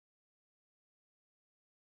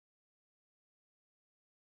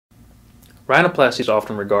Rhinoplasty is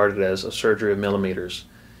often regarded as a surgery of millimeters,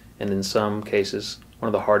 and in some cases, one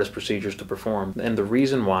of the hardest procedures to perform. And the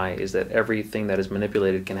reason why is that everything that is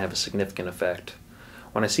manipulated can have a significant effect.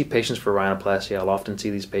 When I see patients for rhinoplasty, I'll often see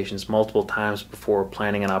these patients multiple times before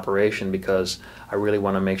planning an operation because I really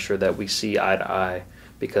want to make sure that we see eye to eye,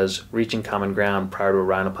 because reaching common ground prior to a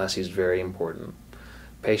rhinoplasty is very important.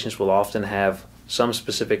 Patients will often have some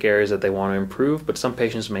specific areas that they want to improve, but some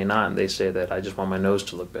patients may not, and they say that I just want my nose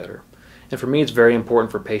to look better. And for me, it's very important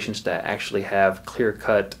for patients to actually have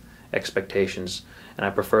clear-cut expectations, and I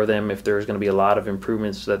prefer them, if there's going to be a lot of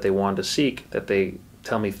improvements that they want to seek, that they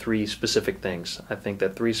tell me 3 specific things. I think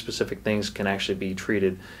that 3 specific things can actually be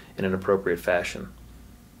treated in an appropriate fashion.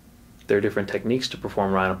 There are different techniques to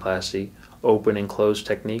perform rhinoplasty, open and closed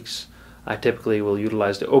techniques. I typically will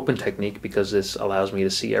utilize the open technique because this allows me to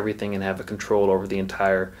see everything and have a control over the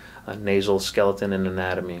entire nasal skeleton and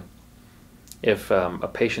anatomy. If a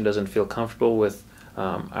patient doesn't feel comfortable with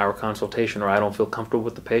our consultation, or I don't feel comfortable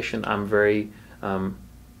with the patient, I'm very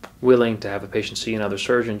willing to have a patient see another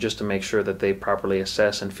surgeon just to make sure that they properly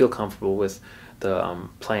assess and feel comfortable with the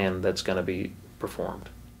plan that's going to be performed.